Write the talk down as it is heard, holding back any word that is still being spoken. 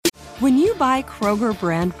When you buy Kroger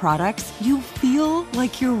brand products, you feel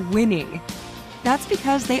like you're winning. That's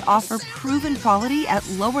because they offer proven quality at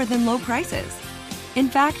lower than low prices. In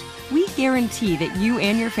fact, we guarantee that you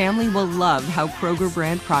and your family will love how Kroger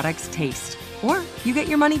brand products taste, or you get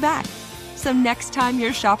your money back. So next time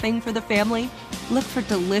you're shopping for the family, look for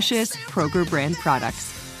delicious Kroger brand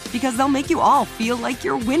products, because they'll make you all feel like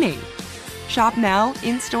you're winning. Shop now,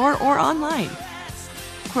 in-store, or online.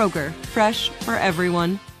 Kroger, fresh for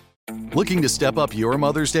everyone. Looking to step up your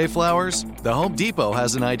Mother's Day flowers? The Home Depot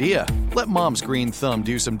has an idea. Let Mom's green thumb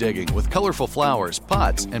do some digging with colorful flowers,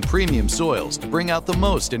 pots, and premium soils to bring out the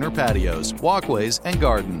most in her patios, walkways, and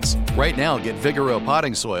gardens. Right now, get Vigoro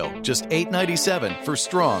potting soil, just $8.97 for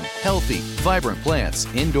strong, healthy, vibrant plants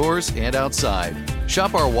indoors and outside.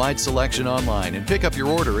 Shop our wide selection online and pick up your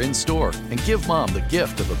order in-store and give Mom the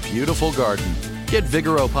gift of a beautiful garden. Get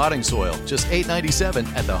Vigoro potting soil, just $8.97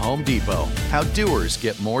 at the Home Depot. How doers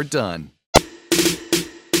get more done.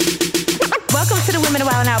 Welcome to the Women of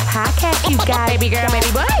Wild Out podcast, you guys. Baby girl,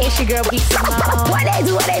 baby boy, it's your girl, B. Simone. What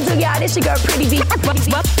they do, y'all? This your girl, Pretty B.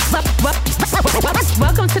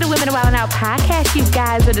 Welcome to the Women of Wild Out podcast, you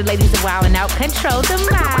guys, where the ladies of Wild Out control the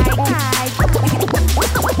mic.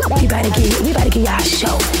 We about to get y'all a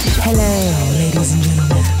show. Hello, ladies and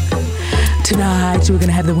gentlemen. Tonight, we're going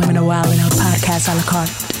to have the Women of Wild Out podcast a la carte.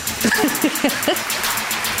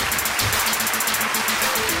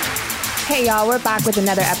 Hey, y'all, we're back with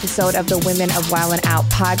another episode of the Women of Wildin' Out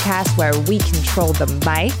podcast where we control the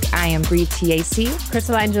mic. I am Bree TAC.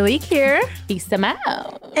 Crystal Angelique here. Issa Mo.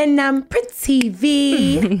 And I'm Pretty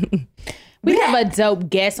V. We have a dope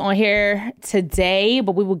guest on here today,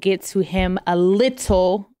 but we will get to him a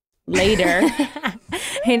little later.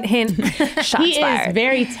 Hint, hint. Shots he fired. Is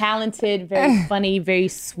very talented, very funny, very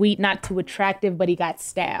sweet, not too attractive, but he got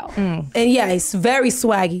style. And yeah, it's very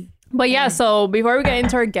swaggy. But yeah, so before we get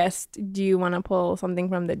into our guest, do you want to pull something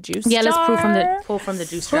from the juice jar? Yeah, let's pull from the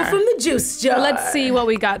juice jar. Pull from the juice jar. Let's see what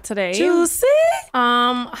we got today. Juicy.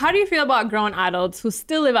 How do you feel about grown adults who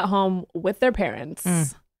still live at home with their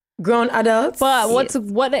parents? Grown adults. But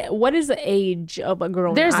what is the age of a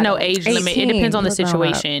grown There's adult? no age limit. It depends on the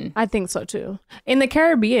situation. I think so too. In the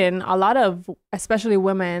Caribbean, a lot of, especially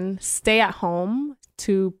women, stay at home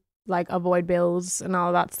to like avoid bills and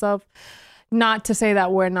all that stuff. Not to say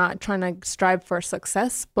that we're not trying to strive for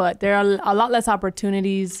success, but there are a lot less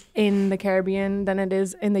opportunities in the Caribbean than it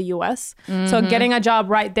is in the US. So getting a job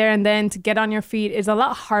right there and then to get on your feet is a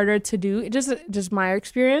lot harder to do. Just my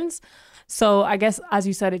experience. So I guess, as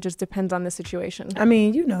you said, it just depends on the situation. I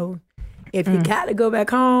mean, you know, if you got to go back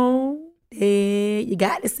home, you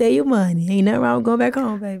got to save your money. Ain't nothing wrong with going back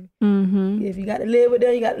home, baby. If you got to live with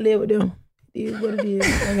them, you got to live with them. It is what it is. I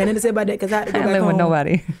ain't got nothing to say about that because I had to go back home. I live with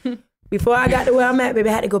nobody. Before I got to where I'm at, baby,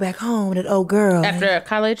 I had to go back home with an old girl. After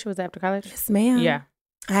college? Was it after college? Yes, ma'am. Yeah.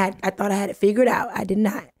 I thought I had it figured out. I did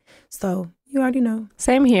not. So you already know.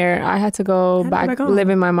 Same here. I had to go back live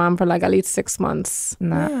with my mom for like at least 6 months.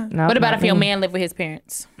 No. What about if your man lived with his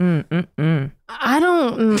parents? I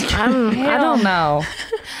don't know.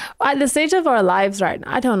 At the stage of our lives right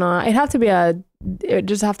now, I don't know. It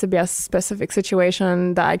just have to be a specific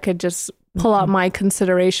situation that I could just pull out my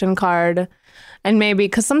consideration card. And maybe,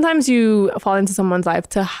 because sometimes you fall into someone's life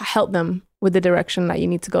to help them with the direction that you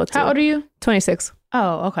need to go to. How old are you? 26.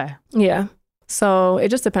 Oh, okay. Yeah. So it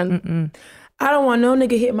just depends. I don't want no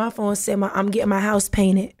nigga hit my phone and say, I'm getting my house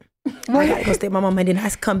painted. I got to go stay with my mama. And then I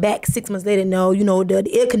come back 6 months later, no, you know,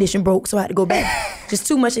 the air condition broke, so I had to go back. Just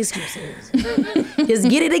too much excuses. Just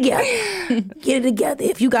get it together. Get it together.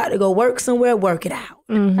 If you got to go work somewhere, work it out.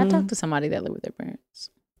 I talked to somebody that lived with their parents.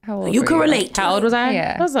 How old you can relate. How old was I?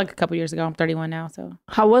 Yeah. That was like a couple years ago. I'm 31 now, so.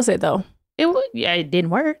 How was it though? It didn't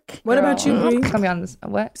work. What about you, Bree? Come on,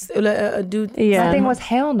 what? A dude. Yeah. My thing was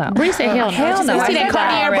hell no. Bree said hell no. Hell no. You see that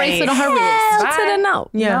Cartier bracelet on her wrist? Hell to the no.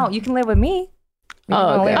 Yeah. No, you can live with me.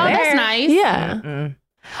 Oh, okay. That's nice. Yeah.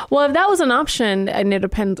 Well, if that was an option, and it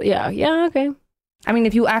depends. Yeah, okay. I mean,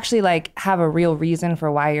 if you actually like have a real reason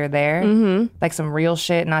for why you're there, like some real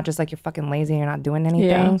shit, not just like you're fucking lazy and you're not doing anything.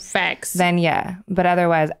 Yeah. Facts. Then yeah, but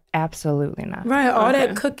otherwise, absolutely not. Right, all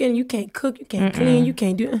that cooking, you can't cook, you can't clean, you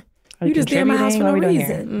can't do. You just there in my house for no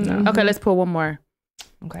reason. Okay, let's pull one more.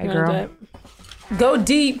 Okay, girl. Go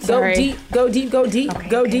deep, go deep, go deep, go deep,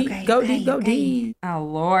 go deep, go deep, go deep. Oh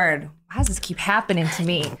Lord, why does this keep happening to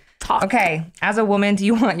me? Okay, as a woman, do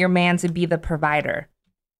you want your man to be the provider?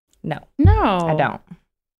 No. I don't.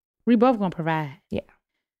 We both gonna provide. Yeah.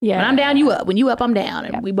 Yeah. When I'm down, you up. When you up, I'm down.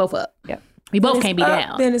 And we both up. Yep. We both can't be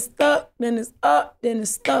down. Then it's stuck, then it's up, then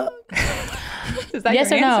it's stuck. Is that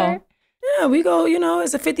yes your or answer? no? Yeah, we go,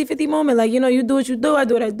 it's a 50-50 moment. Like, you do what you do, I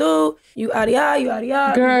do what I do. You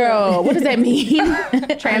out. Girl, what does that mean?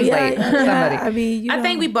 Translate. Somebody. I mean, I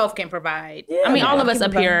think we both can provide. Yeah, I mean, all of us can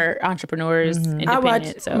up here are entrepreneurs, I independent.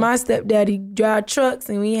 watched my stepdaddy drive trucks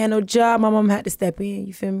and we ain't had no job. My mom had to step in,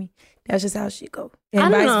 you feel me? That's just how she go. And I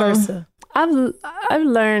don't vice know. versa. I've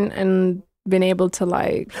learned and been able to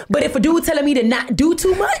like. But if a dude telling me to not do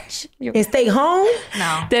too much and stay home,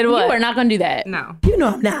 No. Then what? You are not going to do that. No.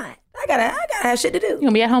 I'm not. I gotta have shit to do. You're going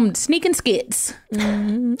to be at home sneaking skits.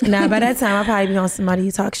 Nah, by that time I'll probably be on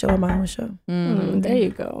somebody's talk show or my own show. There you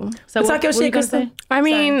go. So Talk your what you shit, gonna Krista. say? I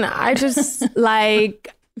mean, I just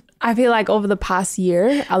like. I feel like over the past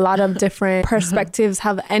year, a lot of different perspectives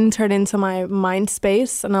have entered into my mind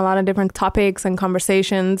space and a lot of different topics and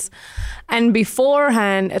conversations. And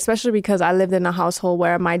beforehand, especially because I lived in a household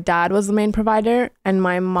where my dad was the main provider and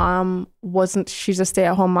my mom wasn't, she's a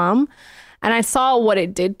stay-at-home mom. And I saw what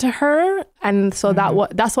it did to her. And so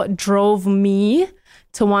that's what drove me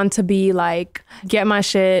to want to be like, get my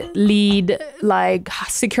shit, lead, like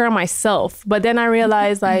secure myself. But then I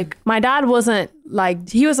realized like my dad wasn't like,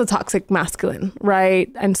 he was a toxic masculine,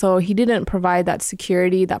 right? And so he didn't provide that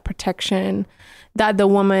security, that protection that the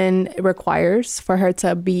woman requires for her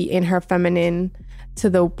to be in her feminine to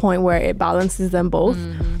the point where it balances them both.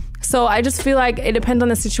 So I just feel like it depends on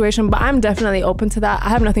the situation, but I'm definitely open to that. I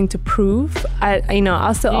have nothing to prove.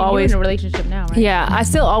 I'll still always You're in a relationship now, right? Yeah, I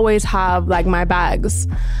still always have like my bags,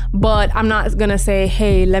 but I'm not gonna say,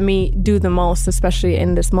 hey, let me do the most, especially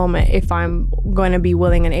in this moment, if I'm going to be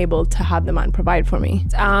willing and able to have the man provide for me.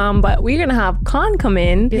 But we're gonna have Con come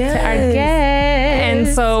in to our guest, and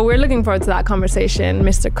so we're looking forward to that conversation,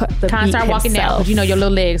 Mr. Cut the Con, Beat start walking down, himself. because you know your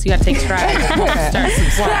little legs, you got to take strides.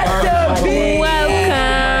 Welcome.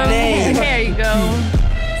 There you go.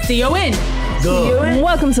 See you in.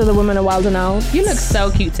 Welcome to the Women of Wild and Out. You look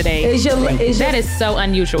so cute today. That is so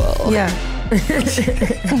unusual. Yeah.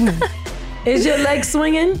 Is your leg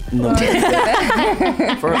swinging? No. I'm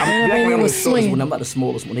swinging. I'm not the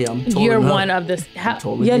smallest one here. I'm taller You're than her. one of the. I'm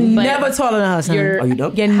taller You're than you. never taller than us, son. Are you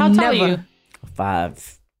done? You're How tall never. are you?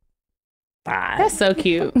 5'5". That's so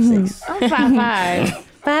cute. 6. I'm 5'5".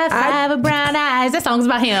 5'5" with brown eyes. That song's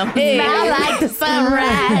about him. I like the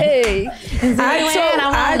sunrise.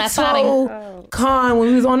 I told Con when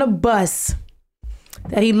we was on the bus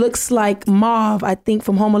that he looks like Marv, I think,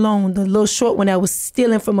 from Home Alone, the little short one that was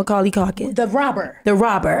stealing from Macaulay Culkin. The robber. The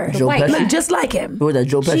robber. Joe white Pesci? Looked just like him. Who was that?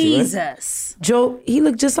 Joe Pesci, right? Jesus. Joe, he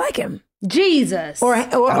looked just like him. Jesus. Or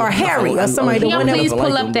Harry, or somebody. Can The Can one y'all that please was,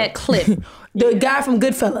 pull like up him, that clip? the guy from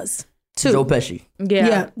Goodfellas. Too. Joe Pesci.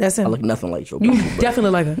 Yeah, that's him. I look nothing like Joe Pesci. but-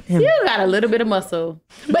 Definitely like him. You got a little bit of muscle.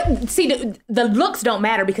 But see, the looks don't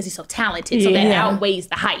matter because he's so talented. So that Yeah. outweighs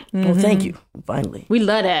the height. Well, thank you. Finally. We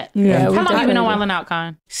love that. Yeah, we How long you been on definitely Wildin' Out,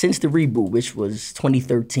 Con? Since the reboot, which was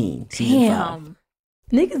 2013, season 5. Damn.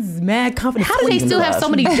 Niggas is mad confident. How do they Even still have lies. so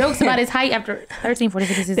many jokes about his height after 13, 14,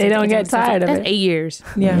 15, 16? They don't get tired of That's it. 8 years.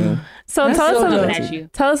 Yeah. So tell Still us, looking a, at you.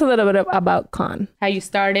 tell us a little bit about Con. How you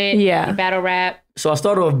started? Yeah. your battle rap. So I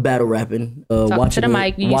started off battle rapping, to watching the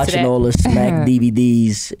mic, you used to watching that. all the Smack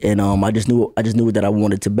DVDs, and I just knew that I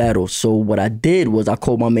wanted to battle. So what I did was I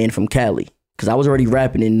called my man from Cali because I was already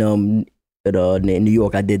rapping in New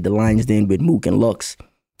York. I did the Lions Den with Mook and Lux.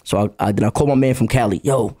 So I called my man from Cali.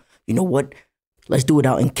 Yo, you know what? Let's do it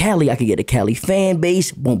out in Cali. I could get a Cali fan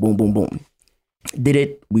base. Boom, boom, boom, boom. Did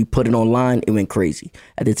it. We put it online. It went crazy.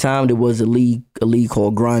 At the time, there was a league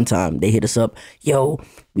called Grind Time. They hit us up. Yo,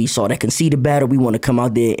 we saw that Conceited battle. We want to come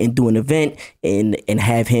out there and do an event and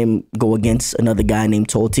have him go against another guy named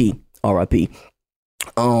Tall T, R.I.P.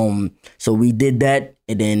 So we did that,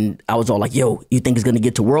 and then I was all like, yo, you think it's gonna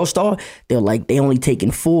get to World Star? They're like, they only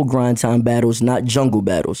taking full Grind Time battles, not jungle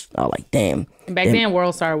battles. I was like, damn. And back then,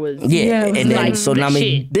 World Star was. Yeah, it was and then like so the now, I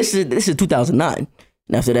mean, shit. this is 2009.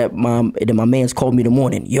 And after that, my mans called me in the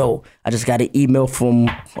morning. Yo, I just got an email from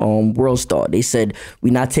World Star. They said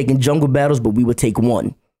we're not taking jungle battles, but we would take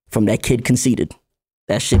one from that kid Conceited.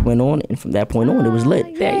 That shit went on, and from that point on, it was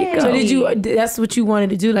lit. There you go. So did you? That's what you wanted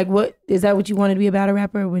to do? Like, what is that? What you wanted to be a battle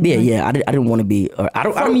rapper? When Yeah. I didn't want to be. I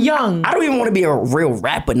don't young. I don't even want to be a real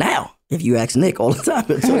rapper now. If you ask Nick all the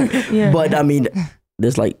time, so, but I mean,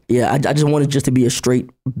 there's like, I just wanted just to be a straight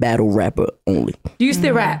battle rapper only Do you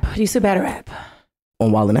still rap? Do you still battle rap?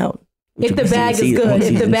 on Wildin' Out. If the bag is good,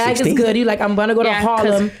 if the bag is good, you like, I'm gonna go to Yeah,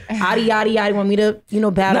 Harlem. Yada yada yada. Want me to,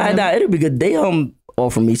 battle? Nah, it'll be good. They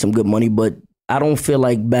offer me some good money, but I don't feel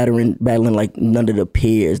like battling like none of my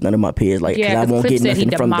peers. Like, Yeah, I won't Clip get said he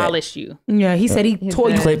nothing from that. demolished you. Yeah, he said he tore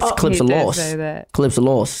you Clips up. are lost. Clips are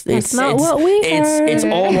lost. That's not what we It's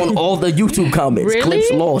all on all the YouTube comments. Really?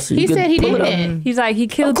 Clips lost. He said he didn't. He's like, he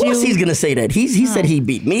killed Of you. course he's gonna say that. He said he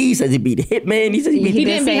beat me. He says he beat Hitman. He said he beat. He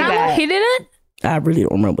didn't say beat that. He didn't? I really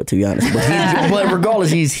don't remember, to be honest. But regardless,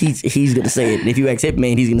 he's gonna say it. And if you ask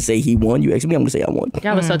Hitman, he's gonna say he won. You ask me, I'm gonna say I won.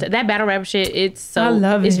 Y'all was that battle rap shit. I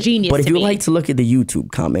love it's it. genius. But if to you me. like to look at the YouTube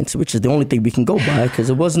comments, which is the only thing we can go by, because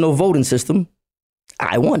there was no voting system,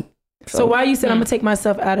 I won. So why you said I'm gonna take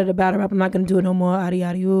myself out of the battle rap? I'm not gonna do it no more.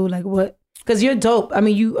 Like what? Because you're dope. I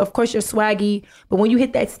mean, of course you're swaggy, but when you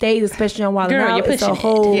hit that stage, especially on Wild Girl, Out, you're it's a pushing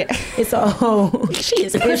whole. it. It's a whole. she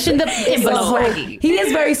is pushing the envelope. He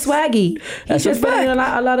is very swaggy. He's just better than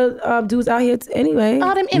a lot of dudes out here anyway.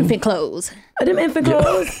 All them infant clothes. Them infant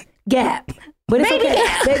clothes, Gap. But it's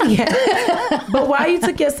okay. Baby Gap. But why you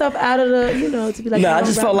took yourself out of the, to be like. No, I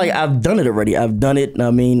just felt like I've done it already. I've done it. I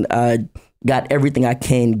mean, I got everything I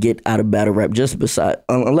can get out of battle rap. Just beside,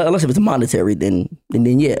 unless if it's monetary, then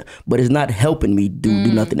yeah. But it's not helping me do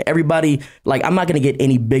nothing. Everybody, like, I'm not gonna get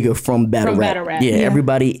any bigger from battle rap. Yeah,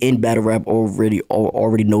 everybody in battle rap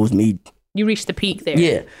already knows me. You reached the peak there.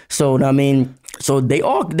 Yeah. So I mean,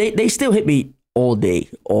 they still hit me all day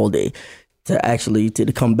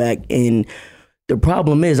to come back. And the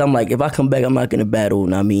problem is, I'm like, if I come back, I'm not gonna battle.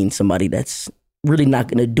 And I mean, somebody that's really not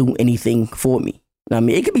gonna do anything for me. I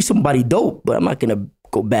mean, it could be somebody dope, but I'm not gonna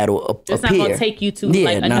go battle a peer. It's not gonna take you to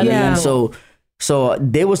another level. So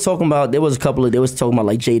they was talking about. There was talking about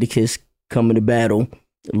like Jadakiss coming to battle,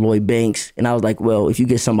 Lloyd Banks, and I was like, well, if you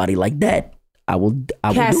get somebody like that, I will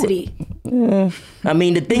Cassidy. Do it. I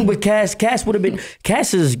mean, the thing with Cass would have been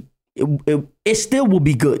is. It still will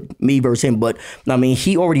be good, me versus him, but I mean,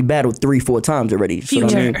 he already battled 3-4 times already. So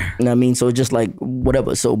I mean, so it's just like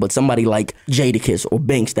whatever. So, but somebody like Jadakiss or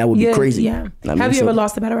Banks, that would be crazy. Yeah. Have you ever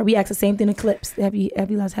lost a battle rap? We asked the same thing to Clips. Have you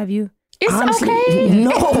lost? Have you? It's honestly, okay.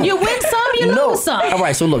 No, you win some, you lose some. All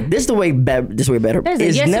right, so look, this is the way better.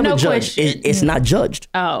 It's yes never no judged. It's not judged.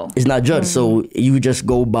 Oh, it's not judged. So you just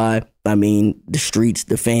go by. I mean, the streets,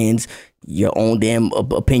 the fans, your own damn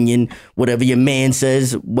opinion, whatever your man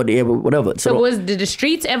says, whatever. So did the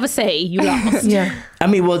streets ever say you lost? Yeah. I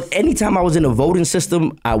mean, well, anytime I was in a voting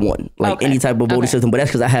system, I won. Like any type of voting system, but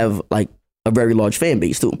that's because I have like a very large fan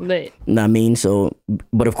base too. Lit. You know what I mean? So,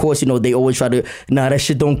 but of course, they always try to, that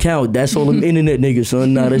shit don't count. That's all them internet niggas,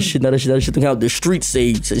 son. That shit don't count. The streets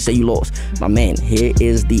say you lost. My man, here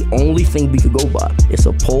is the only thing we could go by. It's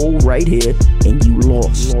a poll right here, and you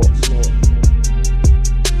lost.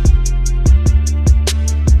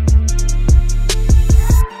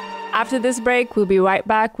 After this break, we'll be right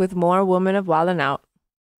back with more Women of Wild and Out.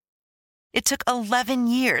 It took 11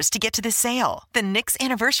 years to get to this sale. The Knix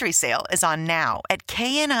Anniversary Sale is on now at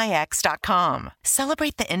knix.com.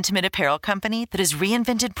 Celebrate the intimate apparel company that has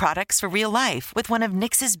reinvented products for real life with one of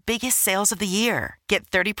Knix's biggest sales of the year. Get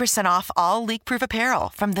 30% off all leak-proof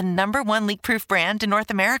apparel from the #1 leak-proof brand in North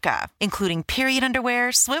America, including period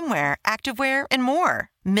underwear, swimwear, activewear, and more.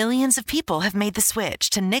 Millions of people have made the switch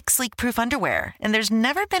to Knix leak-proof underwear, and there's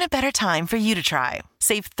never been a better time for you to try.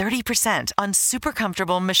 Save 30% on super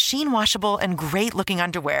comfortable, machine-washable, and great-looking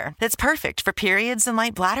underwear that's perfect for periods and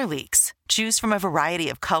light bladder leaks. Choose from a variety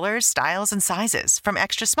of colors, styles, and sizes, from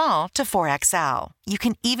extra small to 4XL. You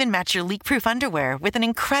can even match your leak-proof underwear with an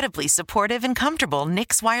incredibly supportive and comfortable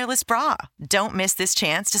Knix wireless bra. Don't miss this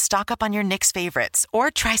chance to stock up on your Knix favorites or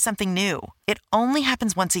try something new. It only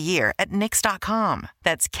happens once a year at Knix.com.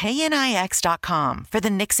 That's knix.com for the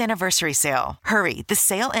Knix Anniversary Sale. Hurry, the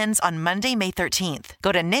sale ends on Monday, May 13th.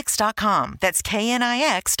 Go to Knix.com. That's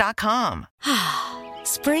knix.com.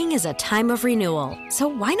 Spring is a time of renewal, so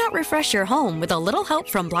why not refresh your home with a little help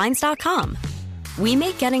from Blinds.com? We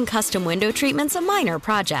make getting custom window treatments a minor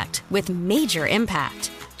project with major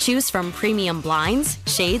impact. Choose from premium blinds,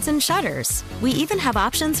 shades, and shutters. We even have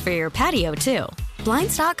options for your patio, too.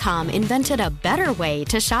 Blinds.com invented a better way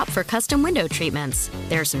to shop for custom window treatments.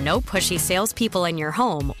 There's no pushy salespeople in your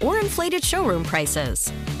home or inflated showroom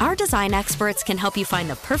prices. Our design experts can help you find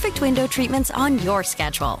the perfect window treatments on your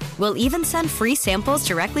schedule. We'll even send free samples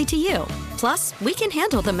directly to you. Plus, we can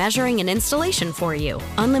handle the measuring and installation for you.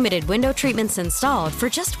 Unlimited window treatments installed for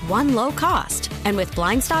just one low cost. And with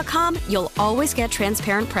Blinds.com, you'll always get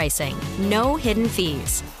transparent pricing. No hidden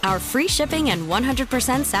fees. Our free shipping and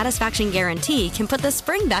 100% satisfaction guarantee can put the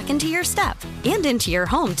spring back into your step and into your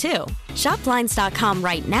home, too. Shop Blinds.com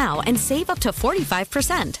right now and save up to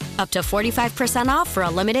 45%. Up to 45% off for a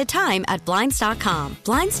limited time at Blinds.com.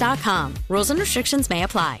 Blinds.com. Rules and restrictions may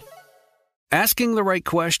apply. Asking the right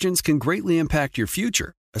questions can greatly impact your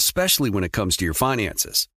future. especially when it comes to your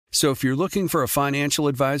finances. So if you're looking for a financial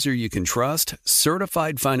advisor you can trust,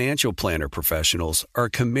 certified financial planner professionals are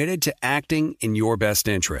committed to acting in your best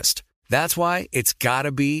interest. That's why it's got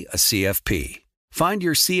to be a CFP. Find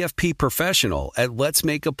your CFP professional at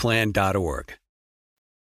letsmakeaplan.org.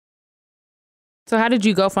 So how did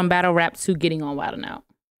you go from battle rap to getting on Wild 'N Out?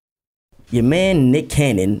 Your man Nick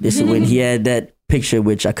Cannon, this is when he had that picture,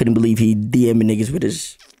 which I couldn't believe he DM'ing niggas with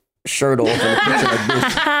his shirt off and a picture like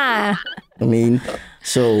this. I mean,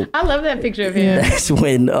 so I love that picture of him. that's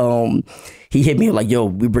when he hit me like, yo,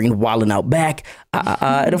 we bringing Wild 'N Out back.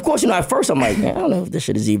 And of course, at first I'm like, man, I don't know if this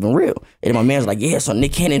shit is even real. And my man's like, yeah, so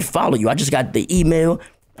Nick Cannon follow you. I just got the email.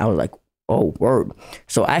 I was like, oh, word.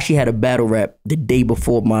 So I actually had a battle rap the day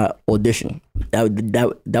before my audition.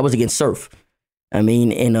 That was against Surf. I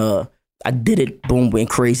mean, and I did it, boom, went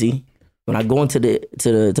crazy. When I go into the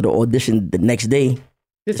audition the next day.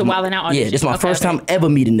 This is a Wild 'N Out audition? Yeah, this is my first time ever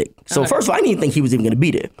meeting Nick. So first of all, I didn't even think he was even going to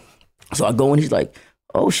be there. So I go and he's like,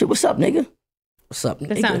 oh shit, what's up, nigga? What's up, nigga?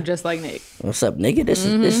 That sounds just like Nick. What's up, nigga? This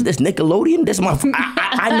is this Nickelodeon. This is my.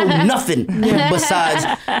 I know nothing besides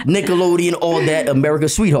Nickelodeon, all that,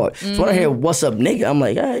 America's Sweetheart. So when I hear "What's up, nigga," I'm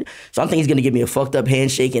like, all right. So I'm thinking he's gonna give me a fucked up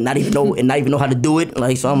handshake and not even know how to do it.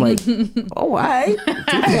 Like, so I'm like, oh, all right,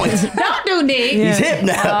 2 points. Don't do Nick. He's hip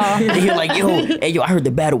now. And he's like, yo, I heard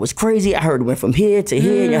the battle was crazy. I heard it went from here to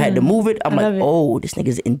here. And I had to move it. I'm like, oh, this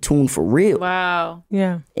nigga's in tune for real. Wow.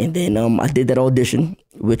 Yeah. And then I did that audition,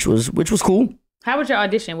 which was cool. How was your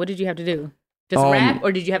audition? What did you have to do? Just rap,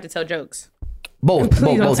 or did you have to tell jokes? Both.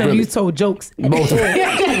 Please don't both tell really. you told jokes. Both. No, I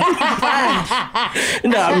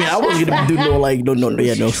mean, I wasn't gonna do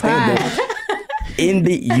no stand up. In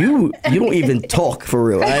the you don't even talk for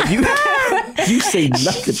real. Right? You say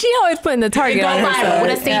nothing. She always putting the target on herself.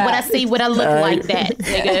 What I see, what I look like that,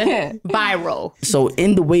 nigga. Viral. So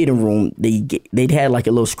in the waiting room, they'd had like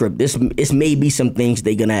a little script. This may be some things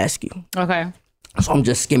they gonna ask you. Okay. So I'm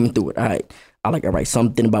just skimming through it. All right. All right,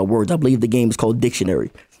 something about words. I believe the game is called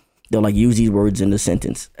Dictionary. They'll like use these words in the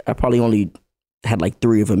sentence. I probably only had like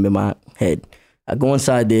 3 of them in my head. I go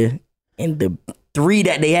inside there, and the 3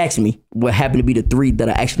 that they asked me what happened to be the 3 that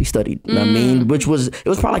I actually studied. You know what I mean? It was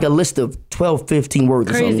probably like a list of 12, 15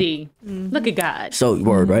 words. Crazy. Or something. Look at God. So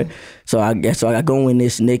word, right? So I go in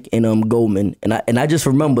this Nick and Goldman, and I just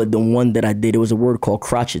remember the one that I did. It was a word called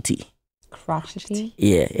crotchety. Crotchety?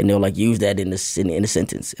 Yeah, and they'll like use that in a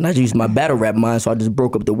sentence. And I used my battle rap mind, so I just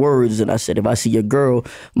broke up the words and I said, if I see a girl,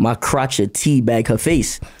 my crotchety bag her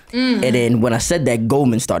face. And then when I said that,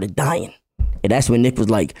 Goldman started dying. And that's when Nick was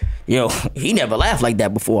like, yo, he never laughed like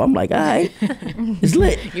that before. I'm like, all right, it's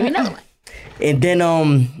lit. You another one. And then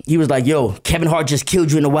he was like, yo, Kevin Hart just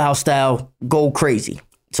killed you in the Wild style. Go crazy.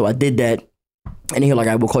 So I did that. And he was like,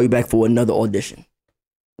 I will call you back for another audition.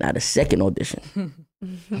 Now the second audition.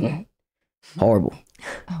 Horrible.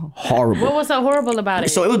 Horrible. What was so horrible about it?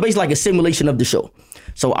 So it was basically like a simulation of the show.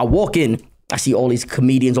 So I walk in, I see all these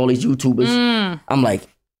comedians, all these YouTubers. I'm like,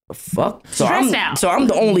 the fuck? So I'm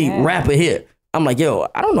the only rapper here. I'm like, yo,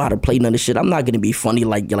 I don't know how to play none of this shit. I'm not gonna be funny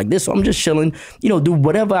like this. So I'm just chilling, do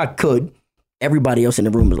whatever I could. Everybody else in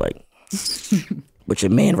the room was like, but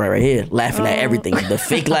your man right here laughing at everything. The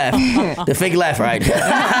fake laugh. The fake laugh, right?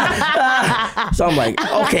 So I'm like,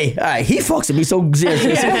 okay, all right, he fucks with me so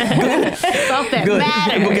serious. Good.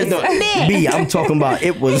 B, I'm talking about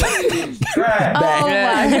it was bad. Oh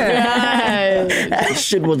my God. That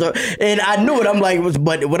shit was, and I knew it. I'm like,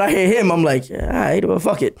 but when I hear him, I'm like, all right, well,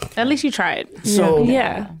 fuck it. At least you tried. So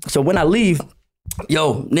yeah. So when I leave,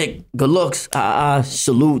 yo, Nick, good looks.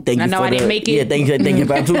 Salute. Thank you. I know I didn't make it. Yeah, thank you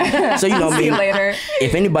for that. So what I mean? Later.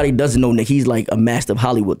 If anybody doesn't know Nick, he's like a master of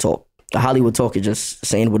Hollywood talk. The Hollywood talk is just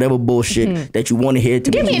saying whatever bullshit that you want to hear.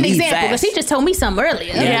 Give me an example, because he just told me something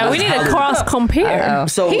earlier. Yeah, we need to cross compare.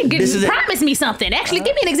 So he this is promised me something. Actually,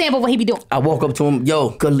 give me an example of what he be doing. I walk up to him,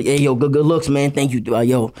 good looks, man. Thank you,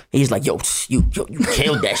 yo. He's like, yo, you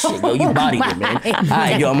killed that shit, yo. You bodied it, man. All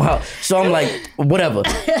right, yo, I'm out. So I'm like, whatever.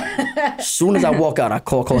 As soon as I walk out, I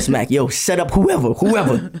call Smack, yo, set up whoever.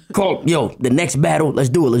 Call, yo, the next battle, let's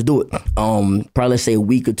do it. Probably let's say a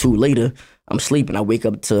week or 2 later, I'm sleeping. I wake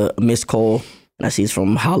up to a missed call, and I see it's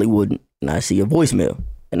from Hollywood, and I see a voicemail.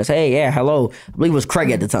 And I say, hey, yeah, hello. I believe it was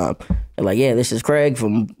Craig at the time. They're like, yeah, this is Craig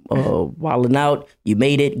from Wild 'N Out. You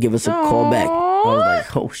made it. Give us a call back. I was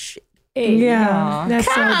like, oh, shit. Yeah, that's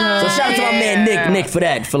so dope. So shout out to my man Nick for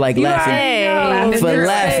that, for like laughing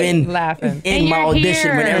in my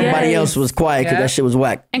audition when everybody else was quiet because that shit was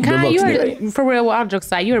whack. And Kai, you are, for real, all jokes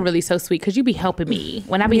aside, you are really so sweet because you be helping me.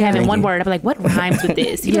 When I be having one word, I be like, what rhymes with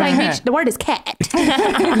this? You be like, bitch, the word is cat.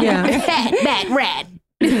 Yeah. Cat, bat, rat.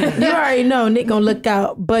 You already know Nick gonna look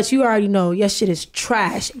out, but you already know your shit is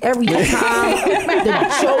trash. Every time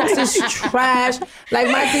the jokes is trash. Like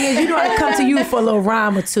my thing is, you know I come to you for a little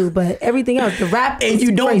rhyme or two, but everything else, the rap And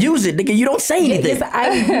you don't use it, nigga. You don't say anything. Yes,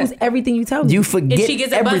 I use everything you tell me. You forget And she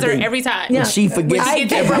gets a buzzer everything. every time. And she forgets When she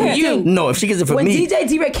gets it from everything. you. No, if she gets it from When me. DJ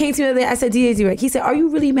D-Rec came to me the other day, I said, DJ D-Rec, he said, are you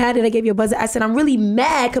really mad that I gave you a buzzer? I said, I'm really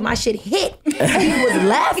mad because my shit hit. He was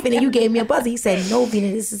laughing and you gave me a buzzer. He said, no,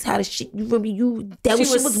 Vina, this is how the shit, that She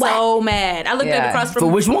shit was whack. so mad. I looked at across from For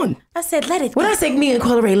which one? I said, let it When go. I said me and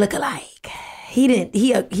Cola Ray look alike, he didn't,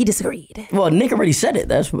 he disagreed. Well, Nick already said it.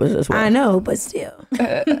 That's why. I know, but still.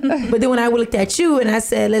 But then when I looked at you and I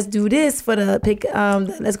said, let's do this for the pick,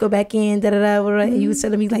 let's go back in, and you was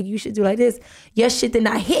telling me like you should do like this. Your shit did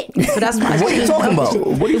not hit. So that's why What are you talking about?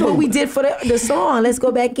 What are you talking we did for the song. Let's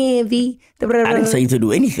go back in, V. I didn't say you to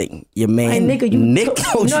do anything. Your man, And nigga, Nick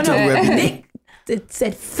told you to rep me. Nick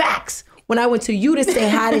said facts. When I went to you to say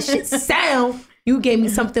how this shit sound, you gave me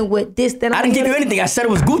something with this. Then I didn't give you anything. I said it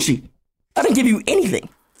was Gucci. I didn't give you anything.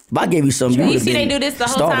 If I gave you something, You see they do this the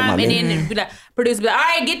whole time, and then then be like, producer be like, all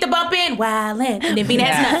right, get the bump in, wildin'. And then Vina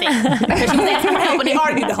has nothing. Because she was asking for help and they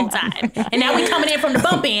argued the whole time. And now we coming in from the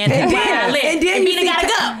bump in, wildin'. And Vina gotta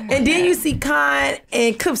go. And then you see Khan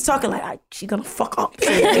and Clips talking like, she's gonna fuck up. She's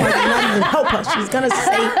not even help her. She's gonna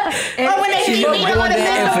say. Oh, when they see me, I want to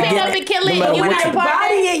pick up and kill it. No matter You what not a you part.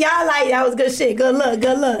 Body it, y'all like, that was good shit. Good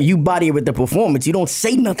luck. you body it with the performance. You don't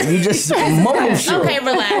say nothing. You just mumble shit. Okay,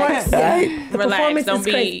 relax. Right? Relax. performance Don't is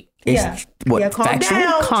be. crazy. It's what, calm factual?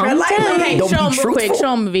 down. Calm Tread lightly. down. Okay, Don't show be them real quick. truthful.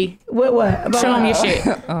 Show them, V. What? About, Show them your shit.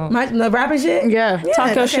 The rapping shit? Yeah,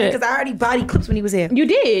 talk your shit. Because I already body Clips when he was here. You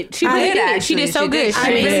did. She I really did, did. actually. She did so She good. did. She I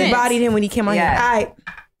made really sense. bodied him when he came on Yeah. here. All right.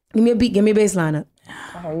 Give me a beat. Give me a bass line up.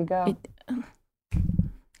 There you go.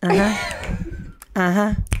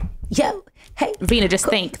 Yo. Hey. Vina, just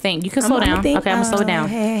think. You can slow down. Okay, I'm gonna slow it down.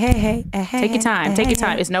 Hey. Take your time. Take your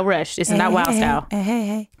time. It's no rush. This is not wild style.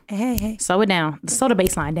 Hey. Slow it down. Slow the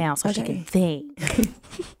bass line down so she can think.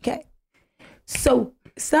 Okay. So,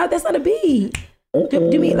 stop. That's not a beat.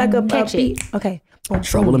 Do me like a Catch beat. Okay. Boom,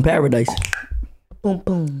 Trouble in paradise. boom,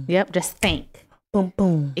 boom, Yep, just think. boom,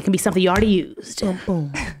 boom, It can be something you already used. boom,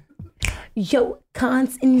 boom. Yo,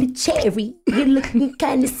 Cons in the cherry. You looking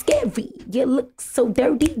kind of scary. You look so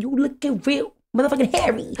dirty. You looking real motherfucking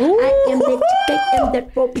hairy. I am that chick. I am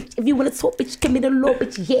that raw bitch. If you want to talk, bitch, come in the low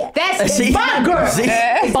bitch. Yeah. That's See? my girl. See?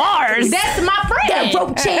 Bars. That's my That friend.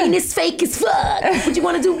 rope chain is fake as fuck. What you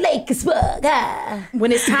want to do, lake as fuck? Ah.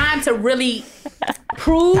 When it's time to really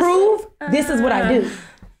prove, This is what I do.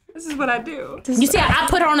 This is what I do. you see, I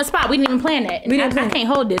put her on the spot. We didn't even plan that. We didn't I can't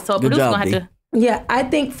hold this, so a Good producer job, gonna have B. to. Yeah, I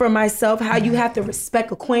think for myself, how you have to respect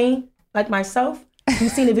a queen like myself. You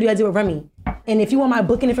seen the video I did with Remy. And if you want my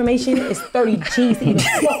booking information, it's 30 G's to even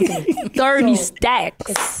talk to me. 30 So, stacks.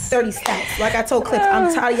 It's 30 stacks. Like I told Clips,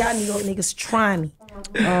 I'm tired of y'all niggas trying me.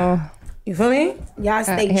 You feel me? Y'all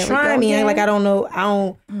stay here we trying go me. again. Like I don't know. I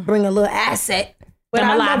don't bring a little asset. But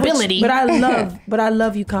I'm a I love liability. But I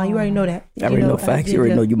love you, Con. You already know that. I already know facts. You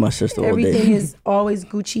already know you my sister all Everything day. is always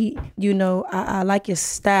Gucci. You know, I like your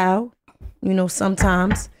style. You know,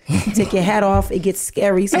 sometimes you take your hat off, it gets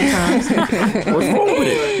scary sometimes. What's wrong with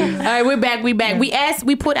it? All right, we're back.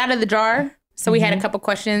 We put out of the jar. So we had a couple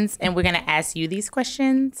questions, and we're gonna ask you these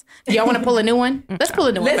questions. Do y'all want to pull a new one? Let's pull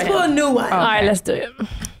a new one. Let's pull a new one. All right, let's do it.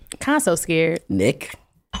 Con's so scared. Nick.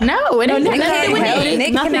 No, it ain't nothing to do with Nick.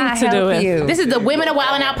 Nick Nothing cannot to do help with- you. This is the Women of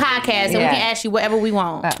Wildin' Out podcast, and we Yeah. can ask you whatever we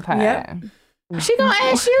want. That part. Yep. She gonna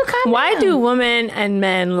ask you, calm Why down. do women and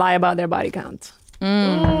men lie about their body count?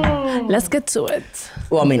 Let's get to it.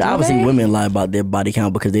 Well, I mean, obviously women lie about their body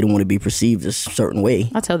count because they don't want to be perceived a certain way.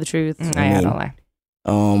 I'll tell the truth. I don't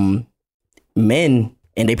lie. Men,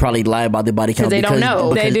 and they probably lie about their body count they don't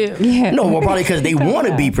know. They because- do. Yeah. No, well, probably because they want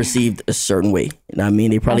to be perceived a certain way. You know what I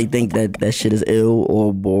mean? They probably think that shit is ill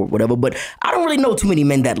or whatever. But I don't really know too many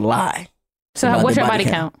men that lie. So about what's their your body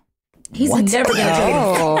count? He's never gonna tell you.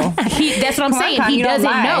 Oh. That's what I'm Come on, saying. Con, He you don't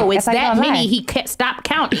doesn't lie. know. It's It's like you that don't many. lie. He can't stop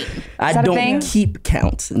counting. I that a don't thing? keep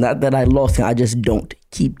count. Not that I lost count. I just don't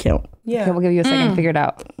keep count. Yeah. Okay, we'll give you a second to figure it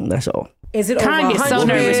out. That's all. Is it Con over gets so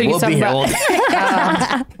 100? nervous when you We'll talk be here about. all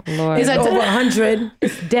day. Lord. Is it over 100?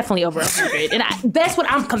 It's definitely over 100, and that's what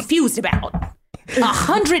I'm confused about.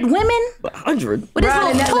 100 women 100. with this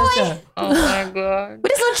Right, little and toy. that's Oh my God.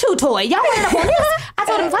 With this little chew toy. Y'all ran up on this. I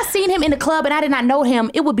told him if I seen him in the club and I did not know him,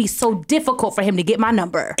 it would be so difficult for him to get my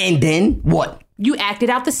number. And then what? you acted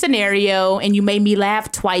out the scenario and you made me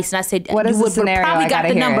laugh twice. And I said, what is you the scenario? probably got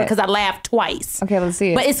the number it. because I laughed twice. Okay, let's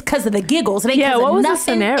see it. But it's because of the giggles. It ain't Yeah, what was the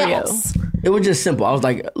nothing scenario? else. It was just simple. I was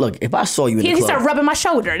like, look, if I saw you in the He club. started rubbing my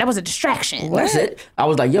shoulder. That was a distraction. That's it. I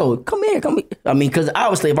was like, yo, come here. I mean, because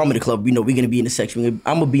obviously if I'm in the club, you know, we're going to be in the section.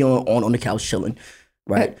 I'm going to be on the couch chilling,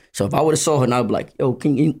 right? So if I would have saw her and I'd be like, yo,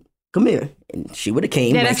 can you come here? And she would have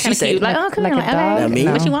came. Yeah, like that's she kind of said. cute. Like, oh, come like here. a dog? I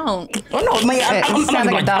mean, What you want? Oh, no, man. You sound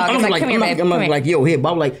like a dog. He's like, come here, babe. I'm like, yo, here.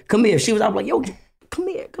 But I'm like, come here. She was, I'm like, yo, come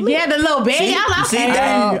here. Yeah, the little baby. See, I see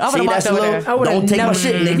that? See, that's a little, don't take my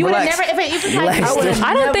shit, nigga. You would have Relax. never, if Relax.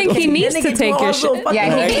 I don't think he needs to take your shit.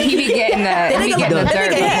 Yeah, he be getting the dirt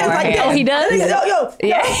beforehand. Oh, he does? Yo.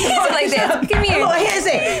 Yeah, he's like this. Come here. Come here,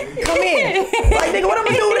 say, come here. Like, nigga, what am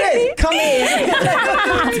I do with this? Come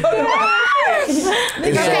here.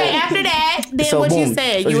 Okay, after that, then So what boom. you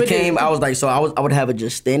said? So You she would came. I was like, so I would have her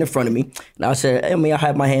just stand in front of me, and I said, I mean, I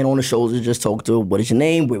have my hand on her shoulders, just talk to her. What is your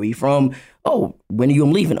name? Where are you from? Oh, when are you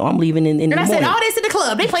leaving? Oh, I'm leaving in the And I morning. said, all this in the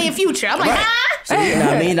club. They playing Future. I'm like, So, you know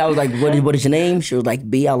what I mean? I was like, what is your name? She was like,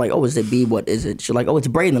 B. I was like, oh, is it B? What is it? She's like, oh, it's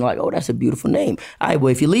Braden. I'm like, oh, that's a beautiful name. All right,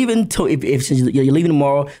 well, if you're leaving, since you're leaving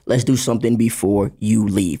tomorrow, let's do something before you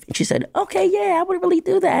leave. And she said, okay, yeah, I would really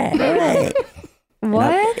do that. All right.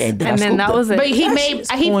 What? And then that was it. But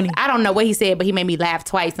I don't know what he said, but he made me laugh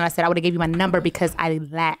twice. And I said, I would have gave you my number because I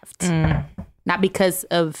laughed. Not because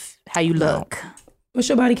of how you look. What's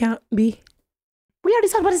your body count, B? We already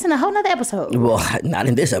talked about this in a whole nother episode. Well, not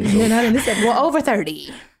in this episode. Yeah, not in this episode. Well, over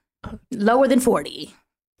 30. Lower than 40.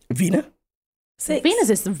 Vina? 6.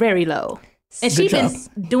 Venus is very low. And she's been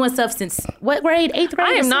doing stuff since what grade? 8th grade?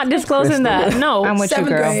 I am not disclosing that. No. I'm with you, 7th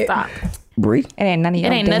girl. grade. Stop. Bree? It ain't none of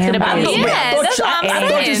your It ain't nothing damn about business. me. Yeah, that's what I'm I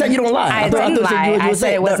thought you said you don't lie. I thought didn't you said lie. I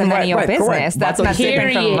said it wasn't none of your business. correct. That's But I not thought you said-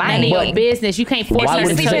 different from Period. None lying. of your business. You can't force Why me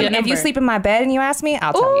would to you tell say your that? If you number. sleep in my bed and you ask me,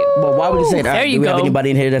 I'll tell you. Well, why would you say that? There you do we have go. anybody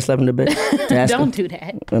in here that slept in the bed? To ask Don't them? do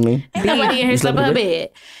that. I mean, Nobody in here slept in her bed.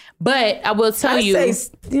 But I will tell you, I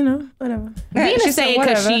say, you know, whatever. Venus she said saying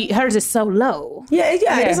because whatever. hers is so low. Yeah,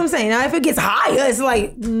 that's what I'm saying. Now, if it gets higher, it's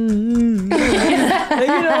like, you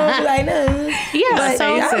know, like, nah. Yeah, But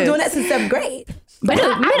so I've been doing that since 7th grade. But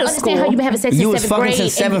I understand how you've been having sex You since was 7th fucking grade,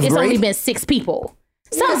 since and 7th it's only grade? been 6 people.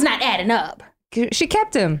 Something's not adding up. She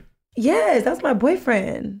kept him. Yes, that's my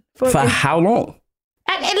boyfriend. for how long?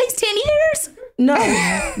 At least 10 years. No,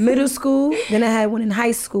 middle school. Then I had one in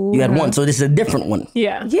high school. You had one, so this is a different one.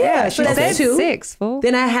 Yeah. Yeah, so that's said 2. 6, fool.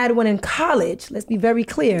 Then I had one in college. Let's be very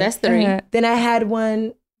clear. That's 3. Then I had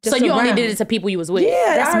one. So Just you only around. did it to people you was with.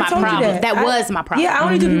 Yeah, That's I my told you problem. that. Was my problem. Yeah, I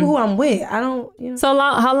only do people who I'm with. I don't, you know. So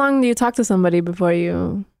how long do you talk to somebody before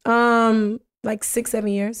you? Like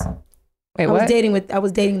 6-7 years. Wait, I what?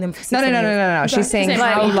 was dating them for 6 No. years. She's saying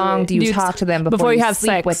how long do you talk to them before you have sleep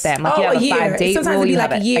sex? with them? Like you have a a year. 5-date Sometimes rule. it'd be You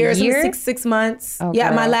like have a year. A year? 6 months. Oh, Yeah,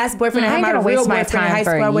 girl. my last boyfriend, I I had ain't my gonna real waste my boyfriend in time high for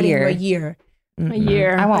school. a I went year. for a year. A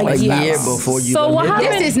year. I want A like year before you. So go what to bed.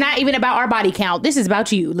 happened? This is not even about our body count. This is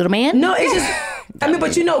about you, little man. No, it's just, I mean,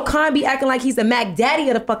 but you know, Khan be acting like he's the Mac Daddy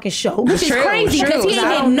of the fucking show. Which is crazy because he ain't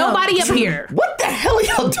I hit don't know. nobody up here. What the hell are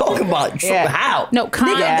y'all talking about? Yeah. How? No,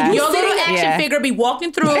 Con, Yeah. your little action Yeah. figure be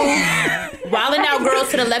walking through, wilding out girls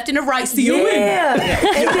to the left and the right. See you in. Yeah.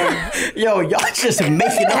 And then Yo, y'all just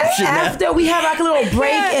making up shit now. after we have like a little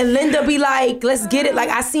break and Linda be like, let's get it. Like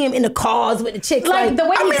I see him in the cars with the chicks. Like the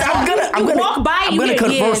way I mean, I'm gonna walk by, I'm you gonna hear,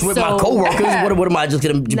 converse yeah, with my so- coworkers. What am I just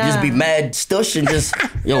gonna just be Nah. mad stush and just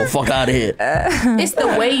fuck out of here? It's the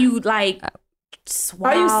way you like.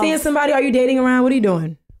 Are you seeing somebody? Are you dating around? What are you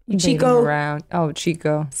doing? You Dating Chico? around. Oh,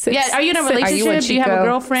 Chico. Yeah, are you in a Are you relationship? a Do you have a Chico?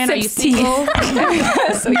 girlfriend? Are you 16. single?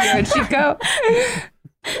 So you're a Chico?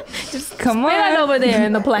 Just come on. Right over there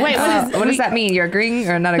in the plant. Wait, What does that mean? You're agreeing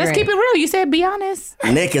or not agreeing? Let's keep it real. You said be honest.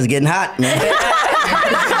 Nick is getting hot, man.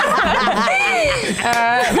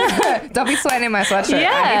 Don't be sweating in my sweatshirt.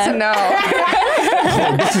 Yeah. I need to know.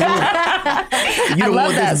 You don't love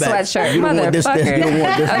want that this back. sweatshirt, You don't want this. motherfucker. You don't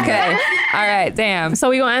want this. Okay. All right. Damn. So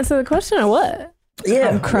we gonna answer the question or what? Yeah.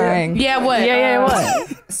 I'm crying. Yeah, what? Yeah, what?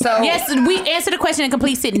 So Yes, we answer the question in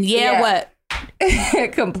complete sitting. Yeah, Yeah. what?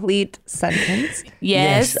 complete sentence.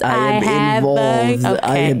 Yes, I am have. involved. Okay.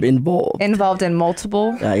 I am involved. Involved in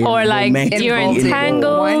multiple. I am Or like romantic you're involved.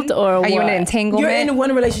 entangled or Are what? you in an entanglement? You're in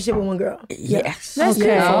one relationship with one girl. Yes. That's Okay.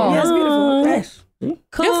 beautiful. Oh. Yeah, that's beautiful. Yes.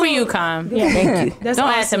 Good for you, Con. Thank you. That's Don't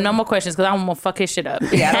awesome. ask him no more questions because I'm gonna fuck his shit up.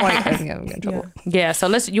 Yeah, I don't want to get in trouble. Yeah, so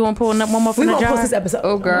you want to pull one more from We the gonna jar? post this episode.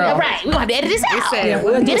 Oh, girl. All right, we're gonna have to edit this out. said-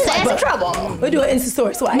 We'll do Get his a ass in swipe up. trouble. We'll do an Insta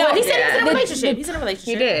story. So No, he said he's in a relationship. He's in a He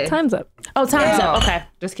relationship. did. Time's up. Oh, time's Oh. up. Okay.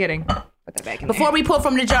 Just kidding. Put that back in Before there. we pull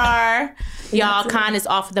from the jar, y'all, Con is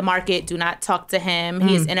off the market. Do not talk to him.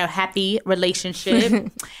 He is in a happy relationship.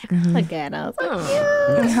 Look at us.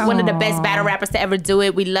 One of the best battle rappers to ever do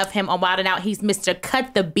it. We love him on Wild 'N Out. He's Mr.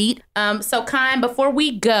 Cut the Beat. So, Con, before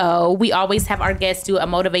we go, we always have our guests do a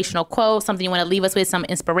motivational quote, something you want to leave us with, something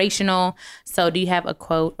inspirational. So, do you have a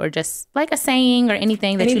quote or just like a saying or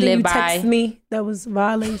anything that you live by? Text me. That was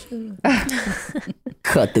violation.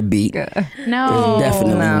 Cut the beat. No. It's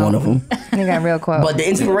definitely one of them. You got real quote. But the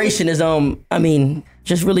inspiration is, I mean,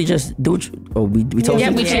 just really just do it. Oh, we toasting?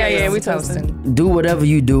 Yeah, we toasting. Do whatever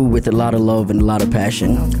you do with a lot of love and a lot of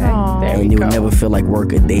passion. Okay. And you will never feel like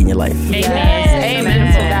work a day in your life.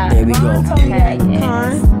 Amen to that. There we go. Okay.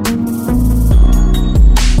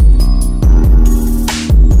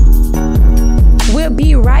 We'll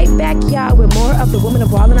be right back, y'all, with more of the Women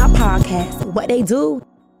of Wild 'N Out podcast. What they do.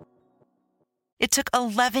 It took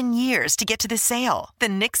 11 years to get to this sale. The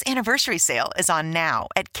Knix anniversary sale is on now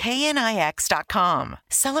at knix.com.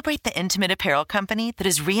 Celebrate the intimate apparel company that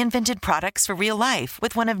has reinvented products for real life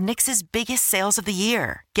with one of Knix's biggest sales of the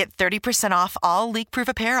year. Get 30% off all leak-proof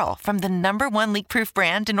apparel from the #1 leak-proof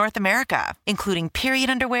brand in North America, including period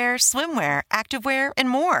underwear, swimwear, activewear, and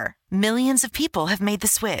more. Millions of people have made the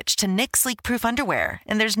switch to Knix leak-proof underwear,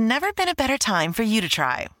 and there's never been a better time for you to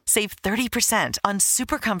try. Save 30% on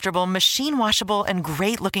super comfortable, machine-washable, and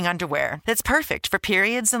great-looking underwear that's perfect for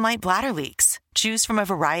periods and light bladder leaks. Choose from a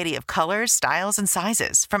variety of colors, styles, and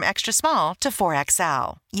sizes, from extra small to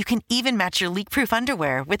 4XL. You can even match your leak-proof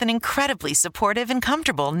underwear with an incredibly supportive and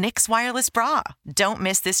comfortable Knix wireless bra. Don't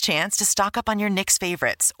miss this chance to stock up on your Knix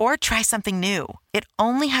favorites or try something new. It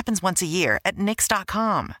only happens once a year at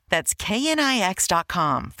Knix.com. That's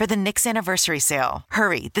KNIX.com for the Knix anniversary sale.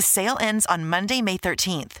 Hurry, the sale ends on Monday, May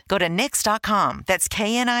 13th. Go to Knix.com. That's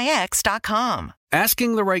KNIX.com.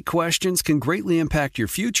 Asking the right questions can greatly impact your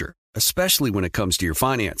future, especially when it comes to your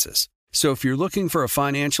finances. So if you're looking for a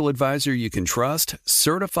financial advisor you can trust,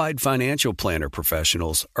 certified financial planner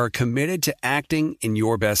professionals are committed to acting in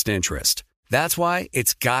your best interest. That's why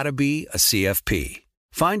it's got to be a CFP.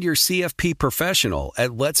 Find your CFP professional at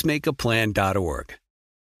letsmakeaplan.org.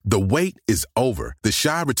 The wait is over. The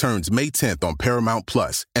Chi returns May 10th on Paramount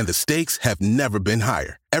Plus, and the stakes have never been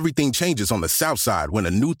higher. Everything changes on the South Side when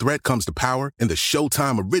a new threat comes to power in the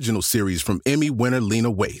Showtime original series from Emmy winner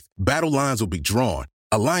Lena Waithe. Battle lines will be drawn,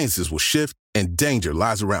 alliances will shift, and danger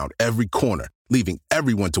lies around every corner, leaving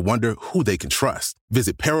everyone to wonder who they can trust.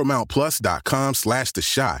 Visit ParamountPlus.com/The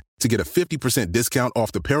Chi to get a 50% discount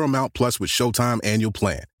off the Paramount Plus with Showtime annual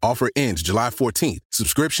plan. Offer ends July 14th.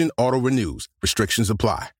 Subscription auto-renews. Restrictions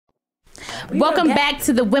apply. Welcome back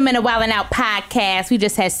to the Women of Wild 'N Out podcast. We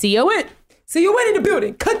just had CEO in. CEO in the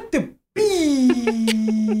building. Cut the beat.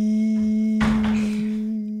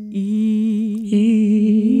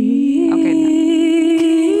 Okay.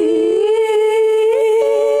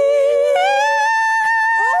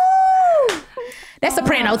 That's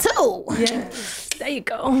soprano too. Yeah. There you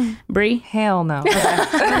go. Bree? Hell no.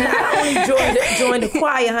 I only joined the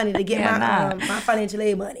choir, honey, to get my financial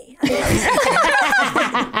aid money. St.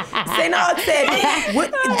 Aug said,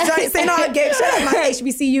 St. Aug gave, shout out my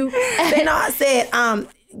HBCU. St. Aug said,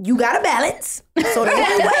 you got to balance. So the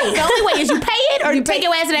only way is you pay it or you take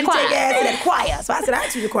your ass to that choir. Take your ass to that choir. So I said, I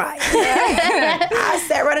choose the choir. I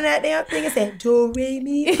sat right in that damn thing and said, do, re,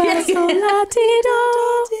 mi, fa, sol, la, ti,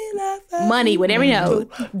 do. Money with every note.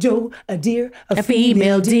 Do, a deer, a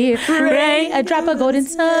female deer, ray, a drop of golden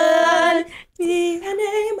sun.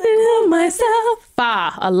 Myself.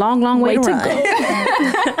 Far, a long, long way to run.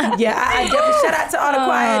 Yeah, I definitely shout out to all the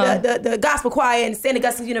choir, the gospel choir in St.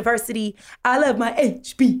 Augustine University. I love my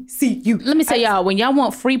HBCU. Let me tell y'all, when y'all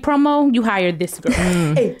want free promo, you hire this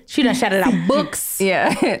girl. She done shouted out books,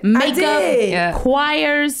 makeup,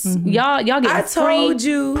 choirs. Y'all get free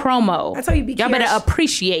promo. I told you, y'all better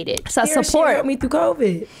appreciate it. So support. She helped me through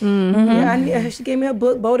COVID. Yeah, she gave me a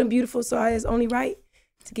book, Bold and Beautiful, so it's only right.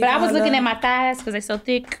 But I was looking at my thighs because they're so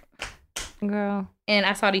thick. Girl. And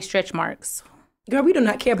I saw these stretch marks. Girl, we do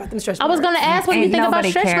not care about them stretch marks. I was going to ask, what do you think about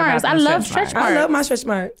stretch marks? I love stretch marks. I love my stretch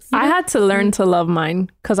marks. I had to learn to love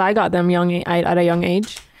mine because I got them at a young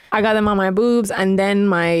age. I got them on my boobs and then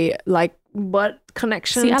my butt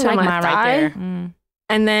connection to my thigh. Right there.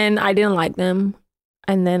 And then I didn't like them.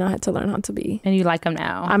 And then I had to learn how to be. And you like them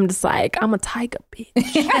now? I'm just like, I'm a tiger bitch.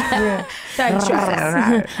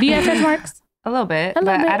 Do you have stretch marks? A little bit, but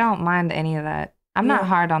I don't mind any of that. I'm not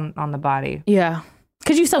hard on the body. Yeah.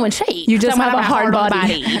 Because you're so in shape. You just have a hard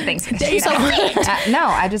body. Thanks. You're so fit. No,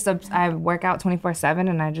 I work out 24/7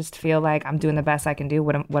 and I just feel like I'm doing the best I can do.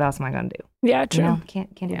 What else am I going to do? Yeah, true. You know,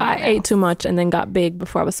 can't do I ate too much and then got big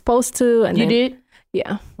before I was supposed to. And you did?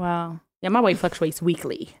 Yeah. Wow. Yeah, my weight fluctuates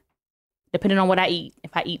weekly, depending on what I eat.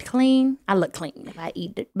 If I eat clean, I look clean. If I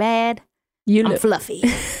eat bad, I'm fluffy.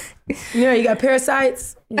 You know, you got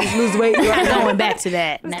parasites. You just lose weight. I'm going back to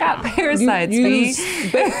that. It's got parasites. You lose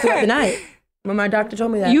weight throughout the night. When my doctor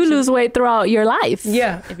told me that. You lose weight throughout your life.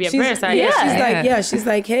 Yeah. If you're a parasite. She's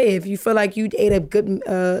like, hey, if you feel like you ate a good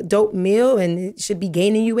dope meal and it should be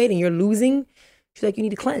gaining you weight and you're losing, she's like, you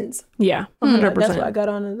need to cleanse. Yeah, 100%. That's why I got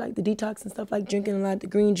on like the detox and stuff, like drinking a lot of the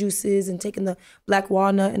green juices and taking the black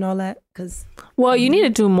walnut and all that. Well, you need to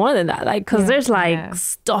do more than that, like, because there's like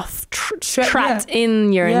stuff trapped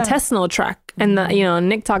in your intestinal tract. And,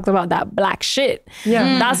 Nick talked about that black shit.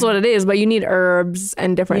 Yeah. That's what it is. But you need herbs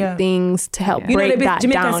and different things to help break that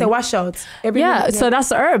Jamaica down. Say washouts. So that's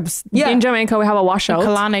the herbs. Yeah. In Jamaica, we have a washout.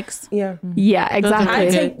 Colonics. Yeah. Yeah,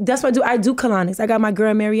 exactly. That's what I do colonics. I got my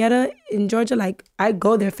girl Marietta in Georgia. Like, I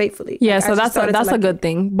go there faithfully. Yeah, so that's a good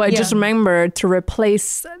thing. But just remember to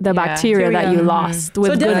replace the bacteria that you lost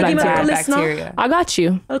with good bacteria. I got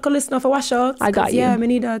you. I'll call listen for washouts. I got you. Yeah,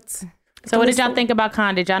 many that. So what did y'all think about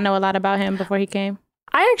Con? Did y'all know a lot about him before he came?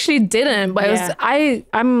 I actually didn't, but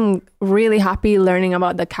I'm really happy learning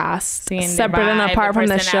about the cast, separate and apart from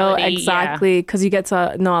the show. Exactly, because you get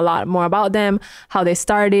to know a lot more about them, how they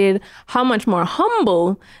started, how much more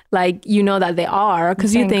humble, that they are,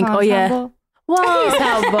 because you think, humble? Well, he's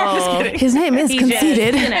humble. His name is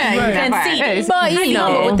Conceited. Conceited. But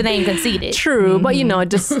with the name Conceited. True, but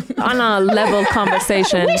just on a level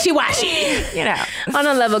conversation. Wishy-washy. On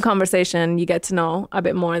a level conversation, you get to know a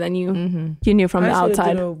bit more than you knew from the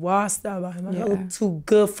outside. I washed about him. I look too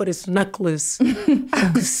good for this necklace.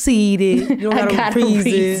 Conceited. You don't gotta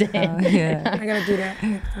reason. I gotta do that.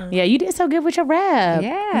 Yeah, you did so good with your rap.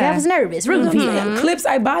 Yeah. I was nervous. Clips,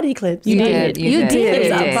 I body clips. You did.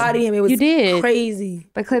 Clips, I body him. It was crazy.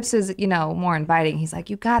 But Clips is, more inviting. He's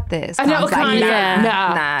like, you got this. I know, like,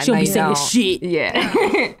 nah. She'll be saying shit.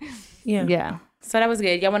 Yeah. Yeah. So that was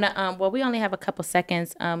good. Y'all want to, we only have a couple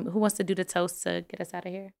seconds. Who wants to do the toast to get us out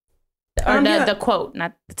of here? Or the quote,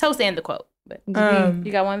 not the toast and the quote. But you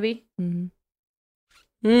got one, V?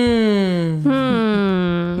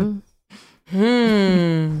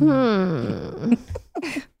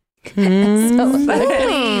 So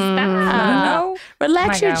please stop.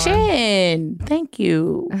 Relax your chin. Thank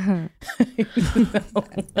you.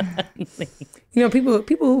 People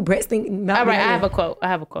who breast think. All right, I have a quote.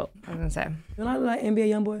 I was gonna say. You know, like NBA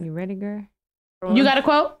YoungBoy. You ready, girl? You got a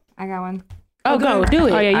quote? I got one. Oh, go do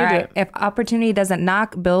it. Oh yeah, you do it. If opportunity doesn't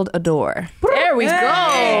knock, build a door. There we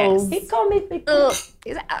go. He called me big.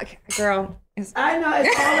 Okay, girl. I know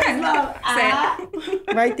it's always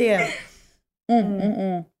love. Right there.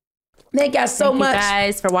 Thank y'all so much,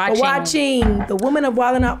 guys, for watching. The Women of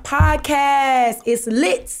Wildin' Out podcast. It's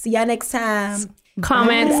lit. See y'all next time.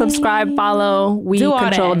 Comment, subscribe, follow. We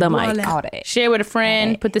control the mic. All that. Share with a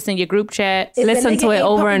friend. Put this in your group chat. Listen to it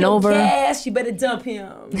over and over. Gas, you better dump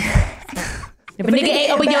him. If a nigga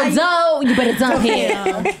ain't open your door, you better dump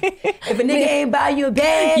him. If a nigga ain't buy you a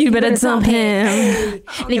bag, you better dump him. And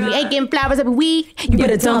if you ain't getting flowers every week, you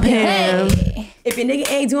better dump him. Hey. If your nigga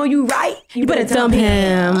ain't doing you right, you better dump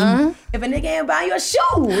him. If a nigga ain't buying you a shoe,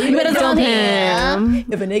 you better dump him.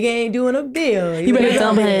 If a nigga ain't doing a bill, you better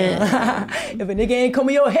dump him. If a nigga ain't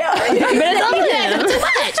combing your hair, you better dump him. Too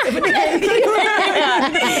much. If a nigga ain't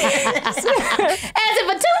as if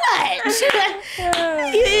for too much.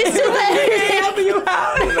 It's too much. Helping you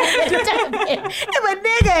out. If a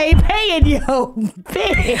nigga ain't paying your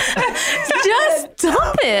bill, just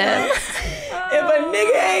dump him. If a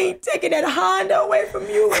nigga ain't taking that Honda away from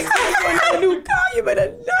you and getting a new car, you better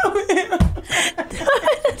dump him. All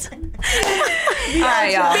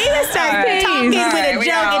right, y'all. People start talking with a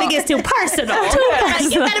joke and it gets too personal.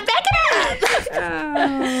 You better back it up.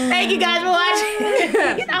 Thank you guys for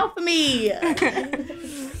watching. Get out for me.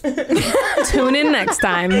 Tune in next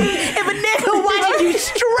time. If a nigga watching you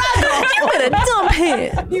struggle, you better dump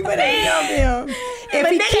him. You better dump him. If a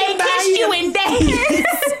nigga ain't kissed you in days.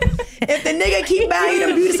 If the nigga keep buying you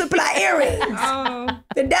the beauty supply earrings,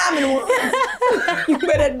 the diamond ones, you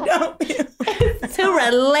better dump him. Too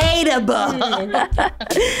relatable.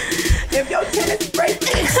 If your tennis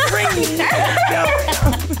bracelet is ringing,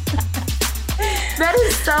 that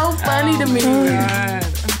is so funny to me.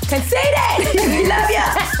 Conceited, we love you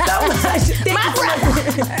so much.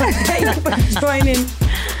 Thank you for joining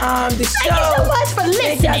the show. Thank you so much for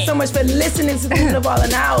listening. Thank y'all so much for listening to the Women of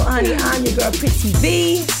Wildin' Out. Honey, I'm your girl, Pretty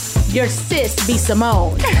B. Your sis, B.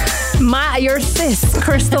 Simone. Your sis,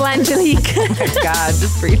 Crystal Angelique. God,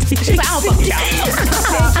 just breathe. She's out of y'all.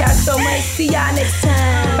 Thank y'all so much. See y'all next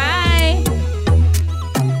time. Bye.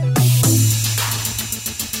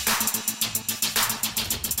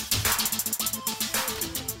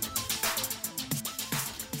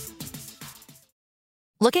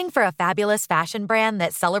 Looking for a fabulous fashion brand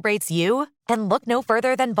that celebrates you? Then look no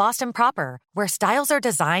further than Boston Proper, where styles are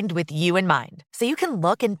designed with you in mind, so you can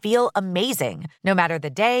look and feel amazing, no matter the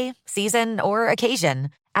day, season, or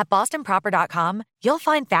occasion. At bostonproper.com, you'll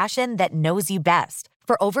find fashion that knows you best.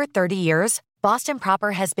 For over 30 years, Boston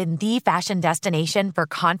Proper has been the fashion destination for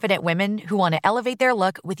confident women who want to elevate their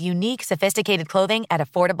look with unique, sophisticated clothing at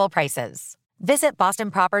affordable prices. Visit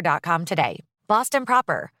bostonproper.com today. Boston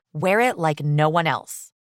Proper. Wear it like no one else.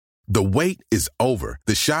 The wait is over.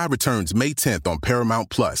 The Chi returns May 10th on Paramount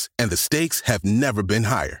Plus, and the stakes have never been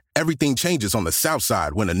higher. Everything changes on the South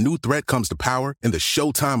Side when a new threat comes to power in the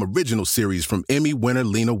Showtime original series from Emmy winner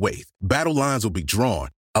Lena Waithe. Battle lines will be drawn,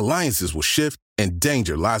 alliances will shift, and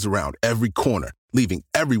danger lies around every corner, leaving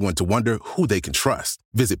everyone to wonder who they can trust.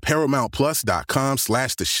 Visit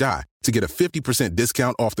ParamountPlus.com/The Chi to get a 50%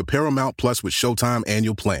 discount off the Paramount Plus with Showtime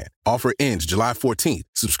annual plan. Offer ends July 14th.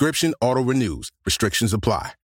 Subscription auto-renews. Restrictions apply.